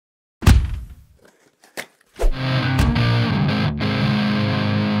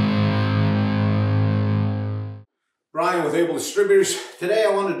Ryan with Able Distributors. Today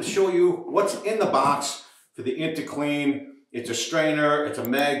I wanted to show you what's in the box for the IntaKlean. It's a strainer, it's a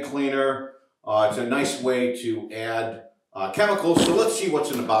mag cleaner, it's a nice way to add chemicals. So let's see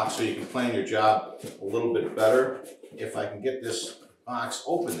what's in the box so you can plan your job a little bit better. If I can get this box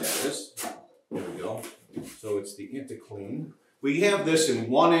open, that is. There we go. So it's the IntaKlean. We have this in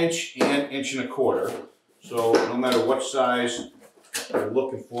 1 inch and 1 1/4 inches. So no matter what size you're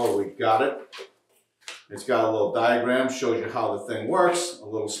looking for, we've got it. It's got a little diagram, shows you how the thing works, a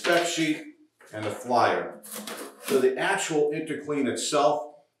little spec sheet, and a flyer. So the actual IntaKlean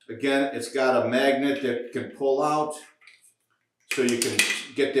itself, again, it's got a magnet that can pull out so you can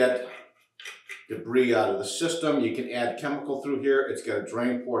get that debris out of the system. You can add chemical through here. It's got a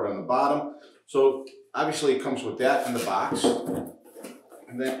drain port on the bottom. So obviously it comes with that in the box.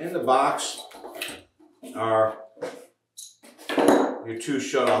 And then in the box are your 2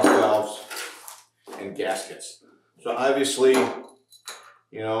 shutoff valves and gaskets. So obviously,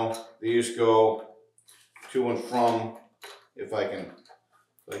 you know, these go to and from. If I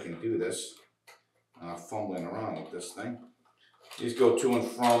can do this, fumbling around with this thing. These go to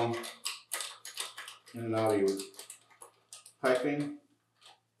and from, in and out of your piping,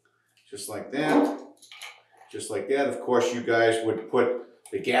 just like that. Just like that. Of course, you guys would put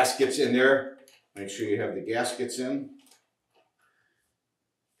the gaskets in there. Make sure you have the gaskets in.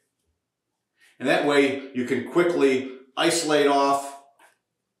 And that way you can quickly isolate off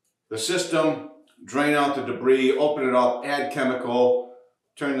the system, drain out the debris, open it up, add chemical,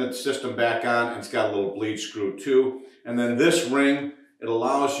 turn the system back on, and it's got a little bleed screw too. And then this ring, it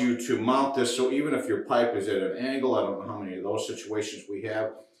allows you to mount this, so even if your pipe is at an angle, I don't know how many of those situations we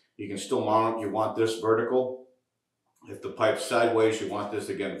have, you can still mount it. You want this vertical. If the pipe's sideways, you want this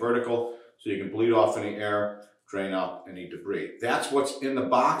again vertical, so you can bleed off any air, drain out any debris. That's what's in the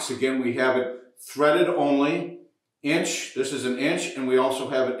box. Again, we have it threaded only, inch. This is an inch, and we also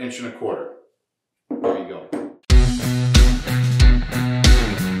have it 1 1/4 inches.